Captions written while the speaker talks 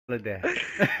of that.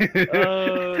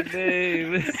 Oh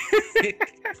nee.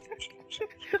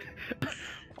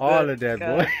 All of that,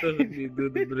 boy. Gaat toch niet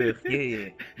door de brug.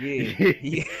 Yeah.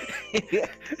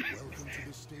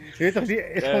 Je weet toch,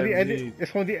 is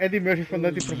gewoon die Eddie Murphy van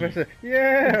dat die professor.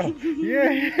 Yeah!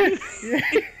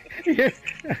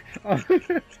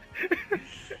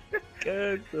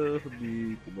 Kijk toch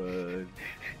niet, man.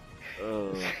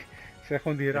 Oh. Zeg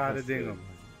gewoon die rare dingen.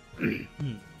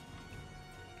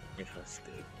 Ik ga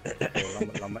stuk.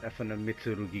 Laat me even een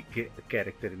Mitsurugi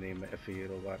character nemen. Even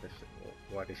hier,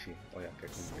 waar is hij? Oh ja,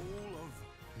 kijk hem.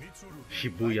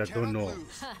 Shibuya Dono.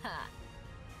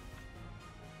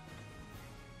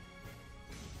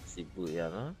 Shibuya,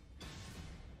 no?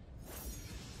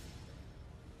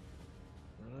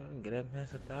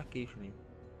 Grandma's attack evening.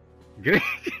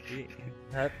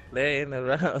 Not playing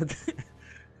around.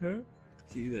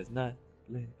 She does not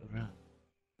play around.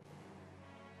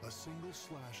 A single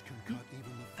slash can cut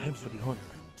even the Time for the hunt.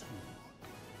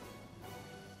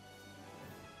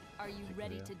 Are you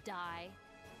ready to die?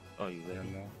 Oh, you ready?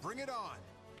 Bring it on.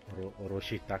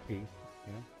 Oroshitaki.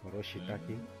 Yeah?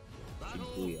 Oroshitaki.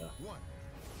 Shibuya.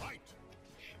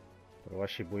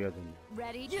 Shibuya Dono.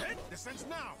 Ready? This ends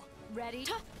now. Ready?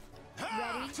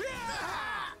 Ready?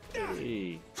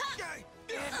 Hey.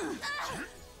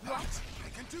 What? I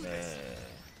can do this.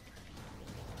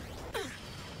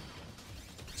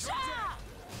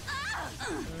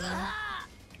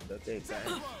 Dat deed hij.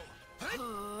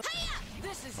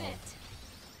 This is it.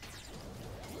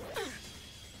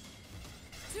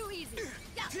 Too easy.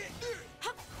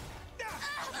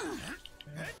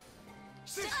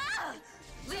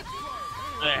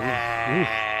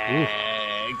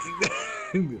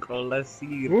 Gewoon laat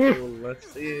zien,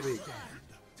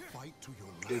 Fight to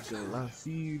your Kijk, laat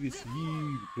zien is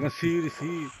hier. Laat zien is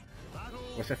hier.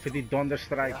 Was even die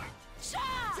donderstrijk.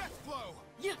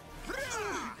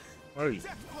 Hurry.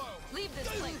 Leave this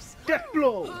place. Death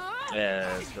blow!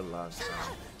 Yeah, it's the last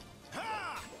time.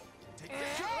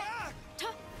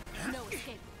 No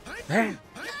escape. Hey.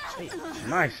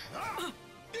 Nice.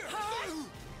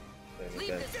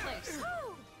 Leave this place.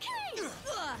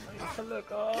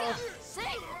 Geluk af.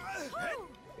 Safe.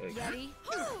 Ready?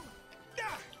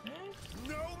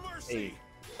 No mercy. Hey.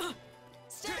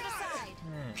 Stand aside.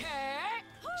 Okay.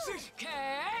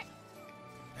 Okay.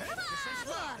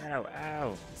 Ow,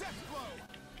 ow.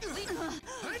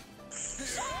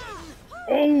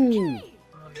 Oh!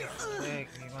 Kijk,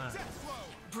 niet maar.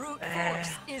 Brute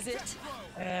force, is it?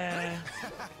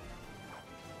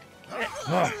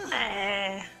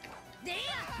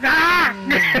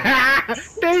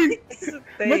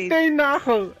 Meteen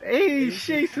nagel! Hey,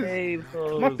 Jesus!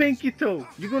 My pinky toe!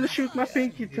 You're gonna shoot my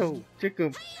pinky toe! Check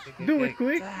hem! Do it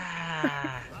quick!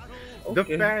 De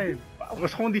pijn!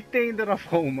 Was gewoon die teen eraf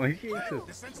komen,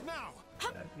 Jezus!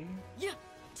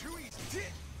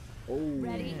 Oh.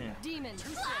 Ready? Demon.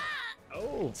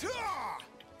 Oh.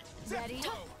 Ready?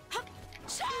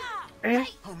 Eh?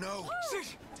 Oh no.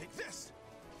 Take this.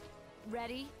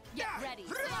 Ready? Get ready.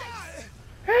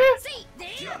 See?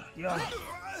 Ja.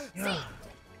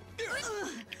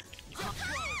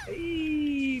 Hey,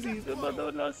 die is maar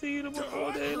door naar hier, maar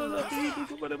gewoon de hele dag hier,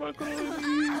 dus maar maar komen.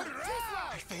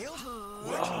 I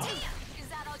failed. Is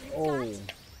that all you Oh!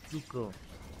 Zuko.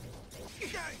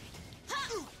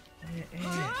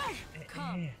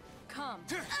 Come.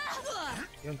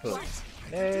 Jump up.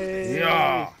 Hey.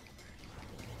 Ja!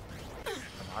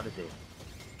 Come out of there.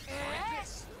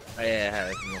 Ja, hij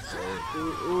is nog.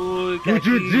 Oeh, kijk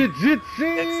Hey,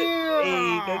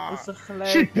 kijk hoe ze gelijk.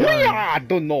 Shibuya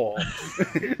Dono!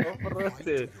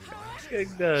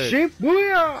 Kijk dan.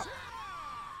 Shibuya!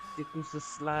 Kijk hoe ze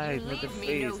slide met de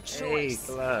face. Hey,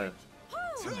 klaar.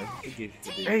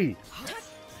 Hey!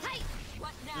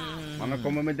 What now? Mannen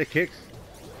komen met de kicks.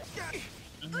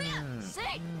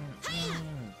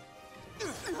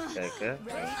 Kijk hè.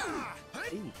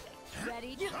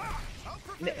 Ready?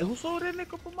 Nee, hoezo ren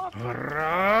ik op hem af?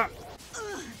 Ra!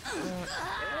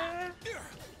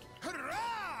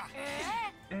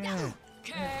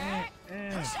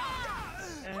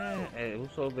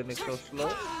 Hoezo ben ik zo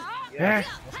slow? Hè?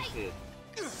 Nog een keer.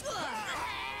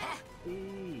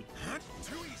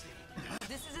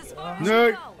 This is as far as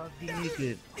Nee! you go. Fuck die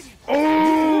naked.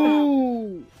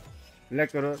 Oh!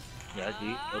 Lekker hoor. Ja,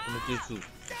 zie, ultimate jutsu. I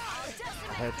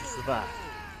had to survive.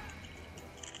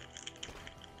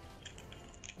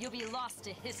 You'll be lost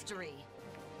to history.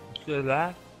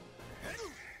 Survive?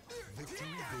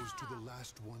 Victory goes to the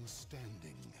last one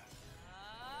standing.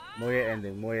 Mooie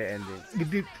ending, mooie ending.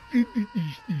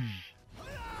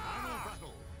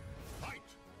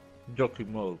 Jockey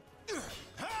mode.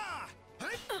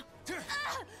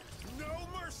 No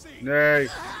mercy. Nee!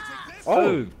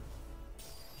 Oh!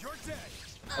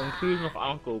 En kun je nog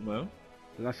aankomen, hè?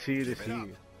 Dan zie je dus hier.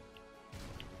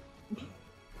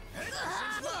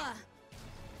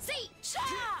 See,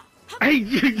 Hey,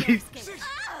 je.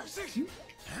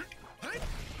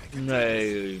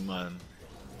 Nee, man.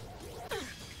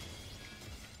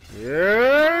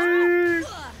 Yeah.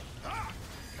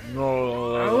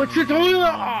 No. Wat zit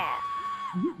er?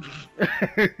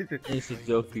 Is het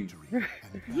jockey?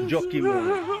 Jockey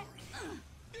man.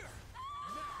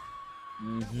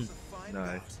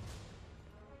 Nice.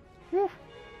 Woe.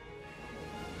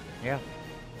 Ja.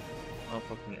 Oh,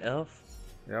 fucking elf.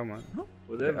 Ja man.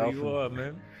 Whatever elfen. you are,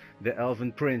 man. De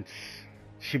Elven Prince.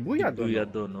 Shibuya Shibuya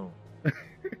Dono. Dono.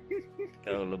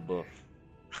 Koude bof.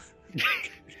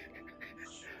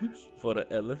 Voor de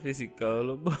elf is hij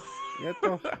koude bof. Ja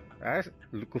toch? Hij is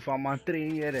Luku van mijn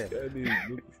trainer. Kan niet,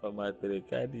 doe van mij terug.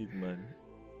 Kan niet, man.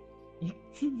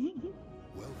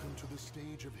 Welcome to the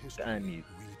stage of history Kan niet.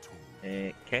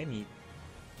 retold. Kan niet.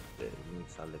 Nu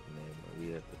zal ik nemen.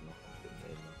 Wie heeft het nog moeten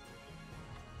nemen?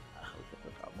 Ach, ik heb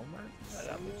het allemaal maar.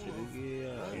 Ja, met jullie.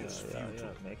 Ja.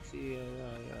 Maxi, ja.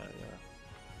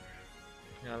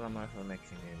 Ja, laat maar van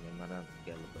Maxi nemen. Maar dan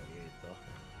Gallagher, je weet toch?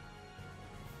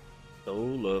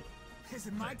 Stolop. Is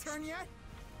it my turn yet?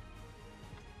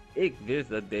 Ik wist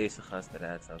dat deze gast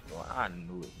eruit zou komen. I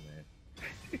knew it,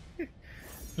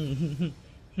 man.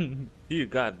 You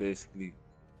got basically.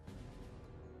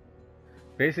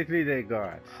 Basically they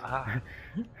gods. Ah.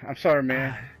 I'm sorry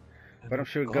man. But I'm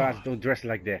sure God. gods don't dress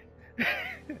like that.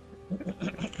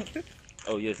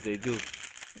 Oh yes, they do.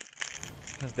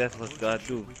 Cause that's what God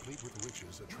do. We played with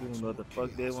witches that Do what the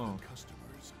fuck they want.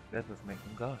 customers. That's what's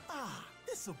making God. Ah,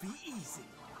 this'll be easy.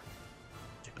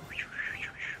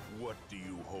 What do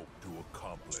you hope to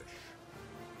accomplish?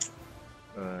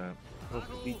 Hope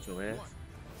to beat your ass.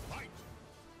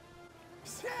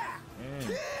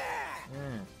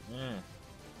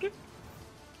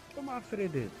 Kom maar,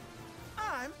 Freddy.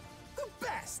 I'm the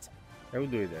best. Ja, hoe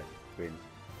doe je dat? Ik weet niet.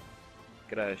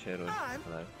 Crash, Heron. I'm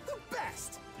the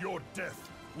best. Your death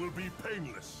will be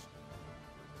painless.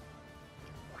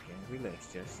 Okay,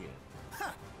 relax, just yet.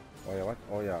 Oh ja, wat?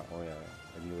 Oh ja.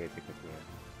 En nu weet ik het weer.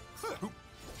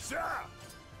 Sa!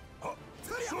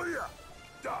 Soya!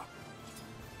 Da!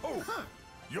 Oh!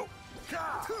 Yo!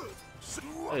 Ka!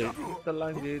 Hey, niet te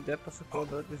lang, die 30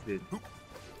 seconden, wat is dit?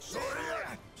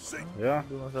 Soya! Sing! Ja?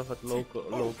 Doe alsof het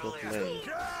local play.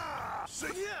 Ka!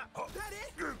 Sing!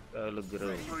 Vuile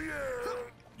groot.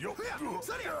 Yo!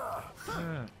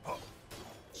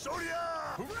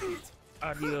 Soya!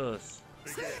 Adios.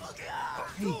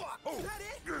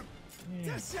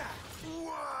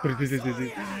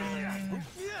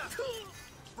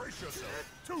 Brace yourself!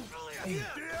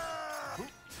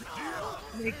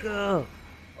 Nico.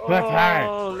 Wat hij?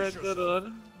 Oh, lekker hoor.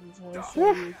 Dat is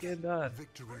gewoon zo weekend daar.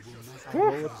 Victory will not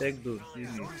Low attack doen, zie je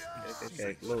niet.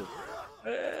 Kijk, low.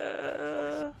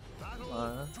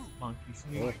 Maar, monkeys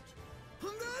niet.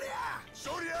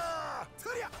 Soya!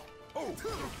 Oh!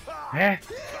 Hè?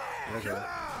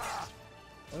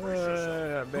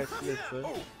 Backflip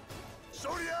hoor.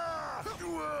 Soya!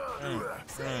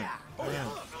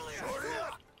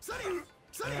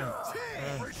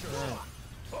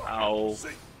 Auw.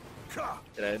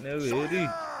 Krijg nou weer die.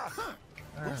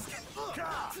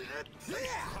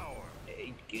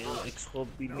 Hey kill, ik schop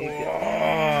die nigger.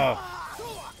 Oh.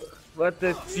 Wat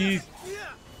een cheat.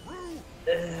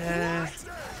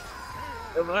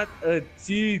 Wat een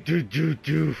cheat.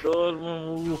 Doe. Door mijn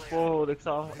move. Ik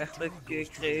zou hem echt een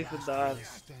kick geven daar.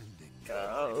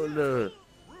 Koude.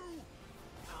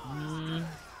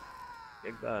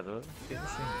 Kijk daar hoor.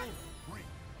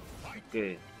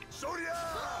 Oké.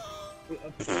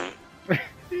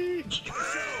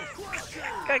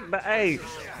 Kijk bij ei.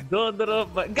 Door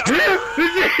erop. Maar...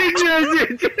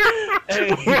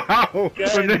 Hey. Wauw.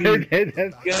 Kan niet. Nee,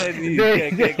 dat... Kan niet.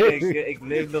 Nee, Kijk. Ik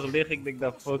bleef nog liggen. Ik denk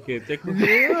dat fuck it. Check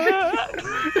me.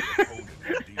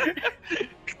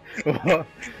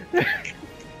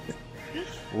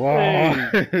 Wow.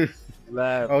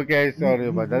 Laat. Oké, sorry,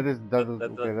 maar dat is Dat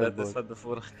oké, is van de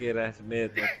vorige keer hij is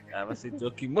mid. Hij was in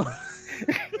jockey mode.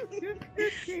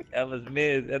 Hij was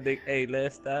mid. En ik hey,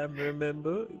 last time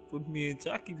remember? You put me in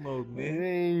jockey mode, man.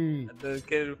 Nee. I don't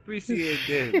can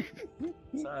appreciate that.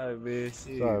 Sorry, man.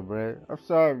 Shit. Sorry, bro. I'm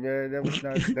sorry, man.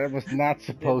 That was not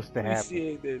supposed to happen.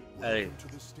 Appreciate it. Hey, to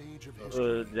the stage of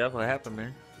history. that will happen,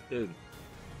 man. Dude.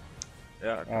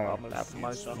 Ja, ik heb allemaal laten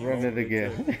maken. Run it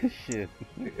again. Shit.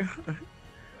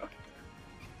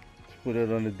 Put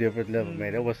it on a different level,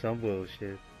 man. That was some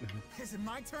bullshit. Is it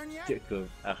my turn yet? Check hem.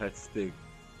 Hij gaat stuk.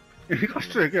 Ik ga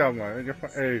stuk, ja, man. Ik dacht van,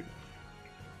 hey.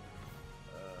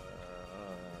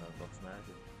 Volgens mij is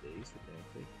het deze.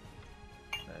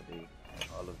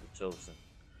 All of the chosen.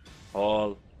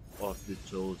 All of the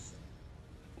chosen.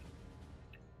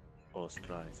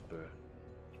 Oostenrijnsburg.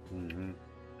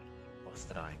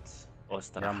 Oostenrijns.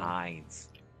 Oostenrijns.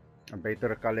 Een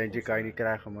betere kalendje kan je niet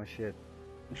krijgen, man, shit.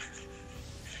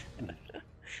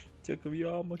 Check hem,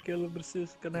 ja, maar killen precies.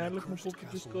 Kan eigenlijk mijn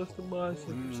poppetjes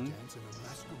customizen.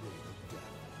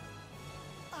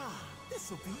 This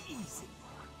will be easy.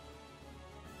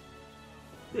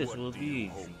 This will be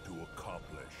easy. To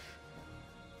accomplish.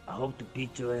 I hope to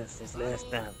beat your ass this last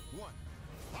time.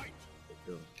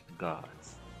 The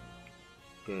gods.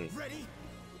 Okay. Ready?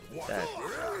 That.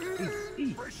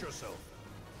 Brace yourself.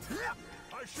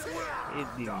 Hit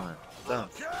die man. Down.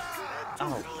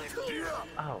 Ow.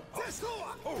 Ow.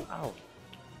 Ow.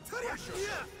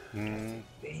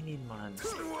 Weet niet, man.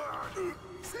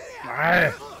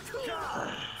 Ah.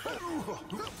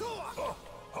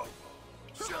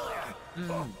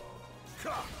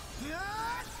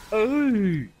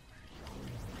 Hey.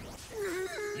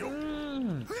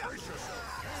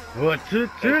 Wat zit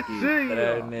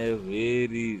Trainen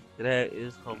weer. Trein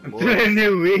is gewoon.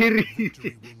 Trainen weer.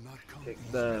 Kijk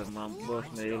daar, man. Bos,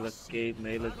 mijn hele cape,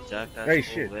 mijn hele jacka Hey, is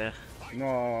shit. gewoon weg.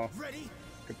 No. Ready?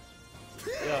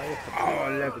 Ja, Oh,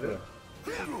 lekker.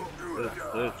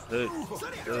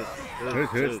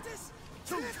 Hut.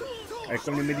 Hij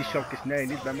komt niet met die shotjes, nee,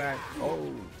 niet bij mij.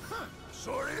 Oh.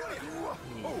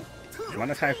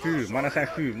 Mannen zijn vuur, mannen zijn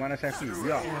vuur, mannen zijn vuur,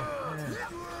 ja.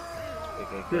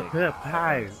 Kijk.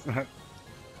 Hi.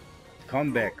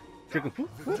 Comeback. Chicken poep.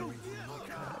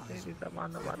 Dit is de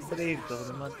man traint toch,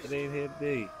 de man traint heel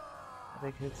day.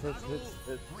 Kijk, het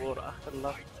voor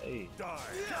achterlag. Hey.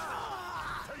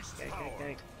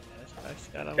 Kijk.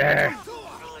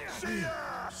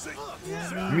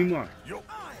 Mima.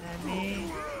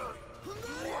 Nee.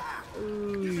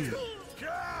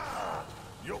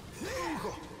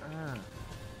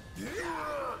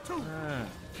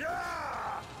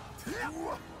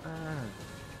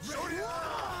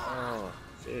 Oh,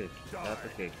 shit. Laat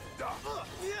ik kijken.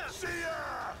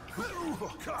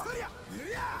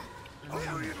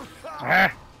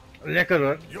 Lekker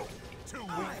hoor.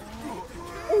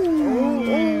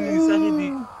 Zag je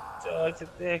die? Charge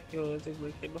attack, joh.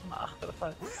 Ik ging nog naar achteren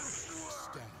van.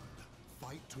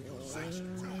 Fight to your last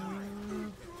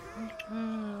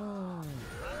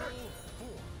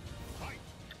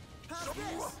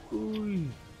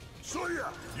Oei.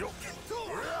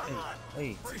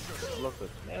 Hey, blok het.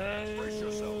 Nee. Brace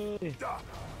yourself.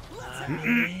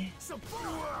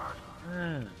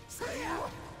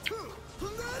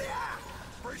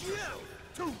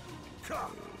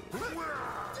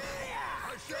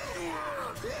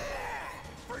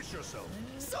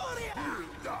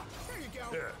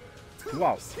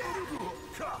 Wauw.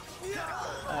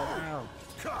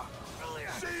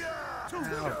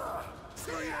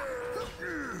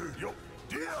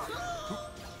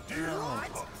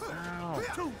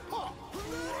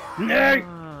 Nee!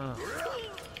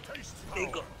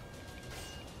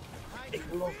 Ik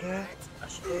blok hè,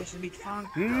 als je deze niet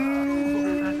vangt. Oh,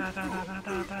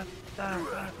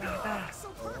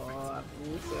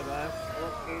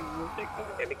 ik kom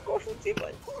in de koffertje,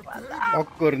 man.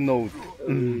 Okkernoot.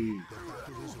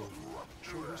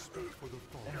 Show respect for the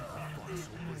fallen.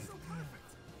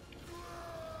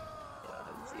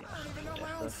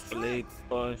 Split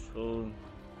punch gewoon.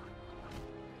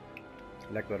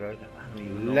 Lekker hè.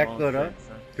 Lekker hè.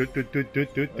 Tut.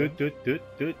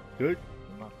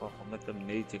 Maar gewoon met een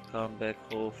major comeback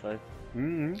gewoon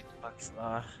pak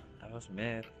slag. Hij was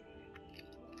mad.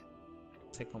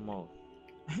 Sicko mode.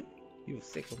 He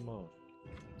was sicko mode.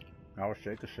 Hij was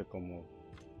zeker sicko mode.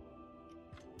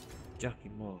 Jockey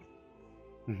mode.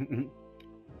 Welcome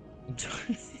to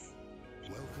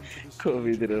the Kom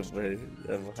weer erop, man. Ja,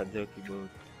 we gaan jockey mode.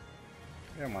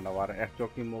 Ja man, dat waren echt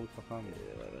jockey mode gegaan. Ja,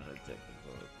 we gaan jockey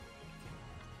mode.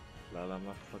 Laat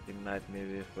maar fucking nightmare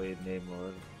weer voor je nemen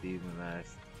hoor.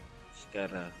 Demonized.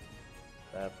 Scarra.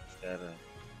 Stap, Scarra.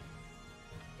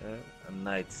 A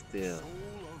night still.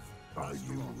 Are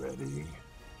you ready?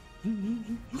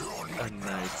 A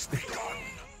night still.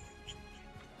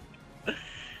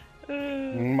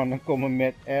 Maar dan komen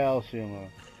met Els, jongen.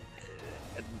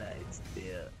 A night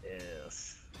still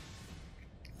is.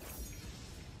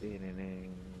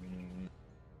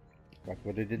 Wat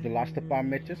worden dit de laatste paar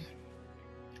matches?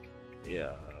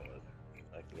 Ja,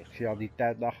 Ik zie al die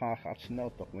tijd daar gaat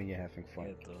snel toch, when you're having fun.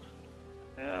 ja toch.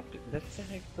 Ja, dat zeg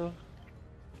ik toch.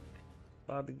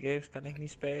 Bepaalde games kan ik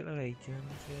niet spelen, weet je.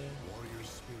 Dus, Warrior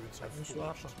spirits are niet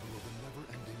forged slapen. below the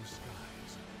never-ending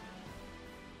skies.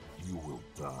 You will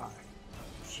die.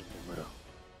 Shit, bro.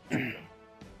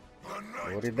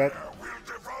 Hoor je dat? Will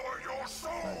devour your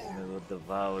soul. Ik wil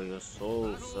devour your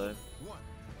soul, son.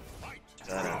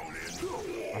 Shut up.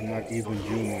 I'm not even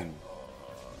human.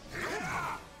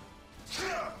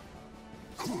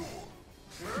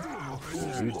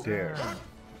 Who's there?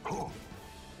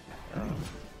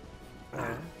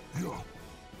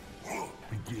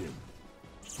 Begin.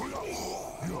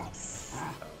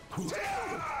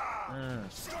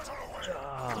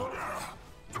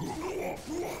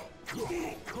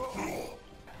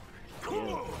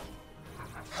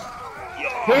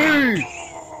 Hey!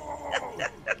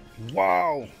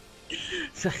 Wauw!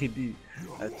 Zag je die?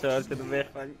 Hij charged er weg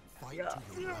van. Ja,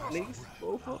 links,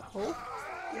 boven, hoog.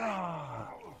 Ja.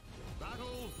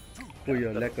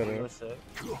 Goeie, lekker hè. Ja,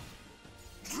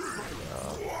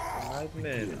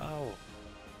 Nightmare, auw.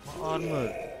 Mijn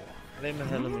armen. Alleen mijn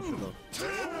helm is er nog.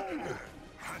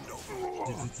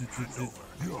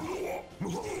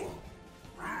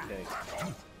 Kijk.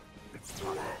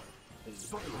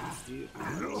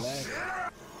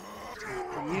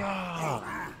 Ja.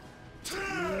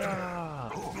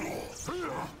 Ja.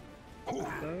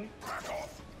 Oké.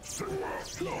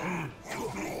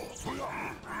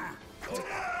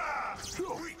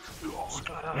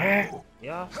 Hè?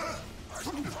 Ja.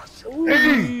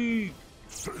 Hey!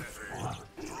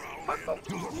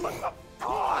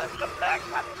 Oh, ik heb back,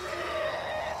 man.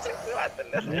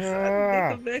 Ja.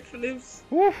 Dikke backflips.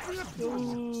 Oef!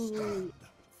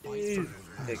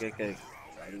 Kijk, kijk, kijk.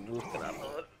 Die boer knap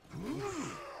hoor.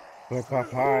 Papa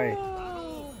high.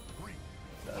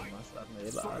 Dat man slaat mijn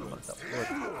hele armen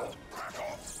kapot.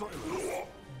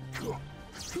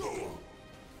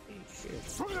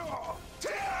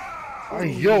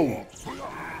 Ah, yo!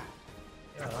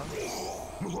 Ja.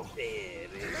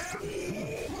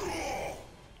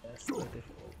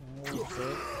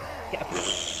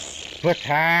 Wat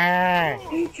hij?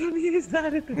 Ik kan niet eens naar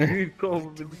de buurt komen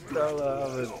met die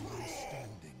straalhamer.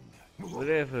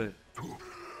 Whatever.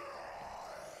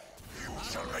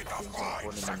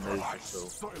 Gewoon in mijn neus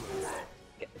of zo.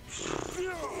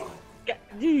 Kijk,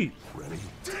 die!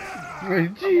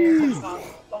 Hey, gee!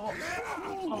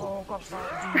 Oh, kost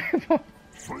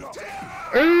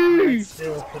Hey!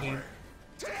 stil, vriend.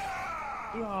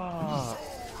 Ja,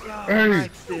 ja, Hey.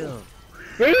 right stil.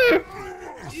 Hey!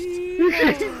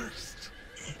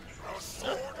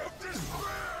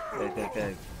 Kijk, kijk,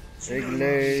 kijk. Ik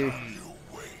leef.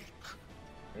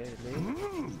 Hey, nee.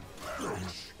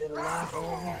 Still alive,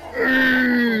 homie.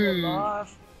 Hey!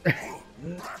 Alive.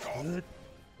 Hut,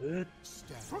 hut.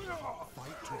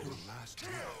 Fight to the last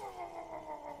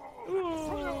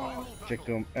Check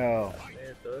hem L. Nee,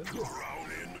 toch?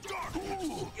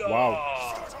 Wauw.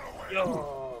 Ja.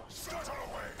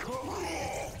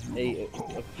 Hey,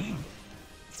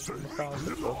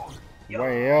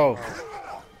 Wow.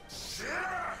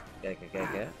 kijk, kijk,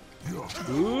 kijk, hè.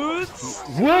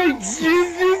 What?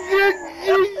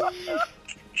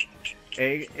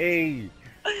 Hey, hey.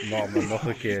 Nou, maar nog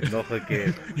een keer, nog een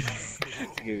keer.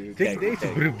 Kijk deze,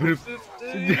 brup, brup.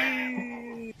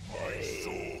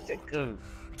 Check hem.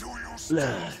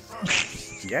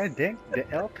 Jij denkt de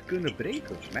L te kunnen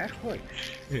breken, maar goed.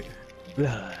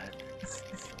 Blood.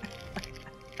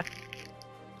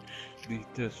 Niet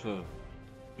tussen.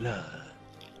 Blood.